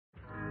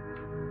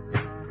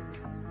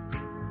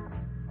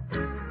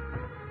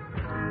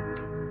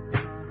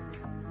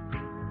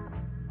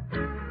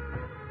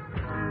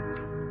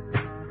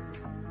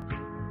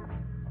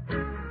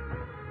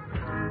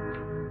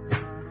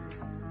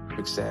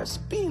big sad.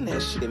 Spin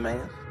that shit,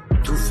 man.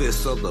 2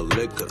 fists of the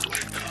liquor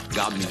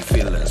got me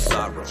feeling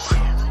sorrow.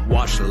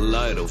 Watch the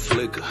lighter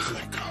flicker,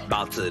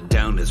 about to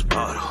down this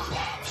bottle.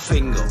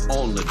 Finger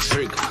on the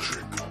trigger,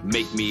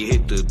 make me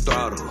hit the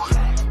throttle.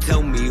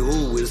 Tell me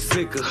who is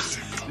sicker,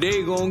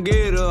 they gon'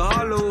 get a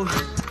hollow.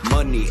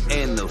 Money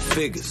and the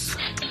figures,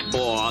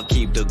 boy, I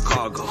keep the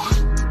cargo.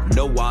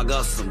 Know I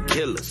got some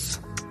killers,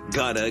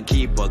 gotta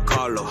keep a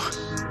Carlo.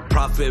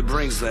 Profit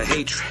brings the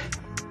hatred,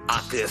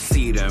 I can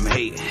see them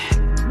hating.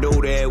 Know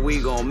that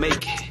we gon'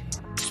 make it,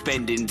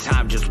 spending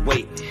time just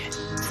waiting.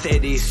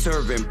 Steady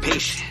serving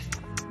patient,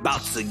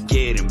 bout to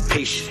get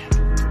impatient.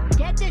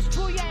 Get this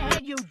through your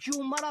head, you Jew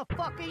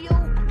motherfucker,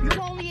 you.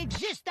 You only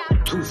exist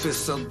out. 2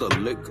 fists of the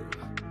liquor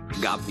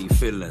got me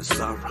feeling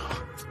sorrow.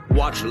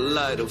 Watch a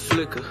lighter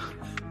flicker,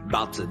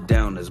 bout to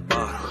down this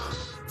bottle.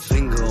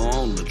 Finger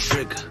on the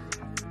trigger,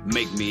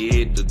 make me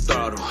hit the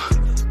throttle.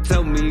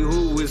 Tell me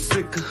who is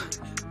sicker,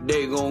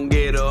 they gon'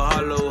 get a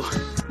hollow.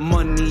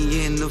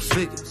 Money in the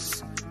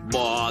figures, boy,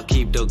 I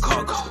keep the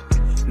cargo.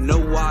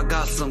 Know I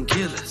got some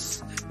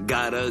killers,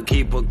 gotta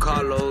keep a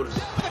carload.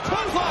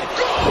 25,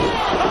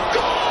 go!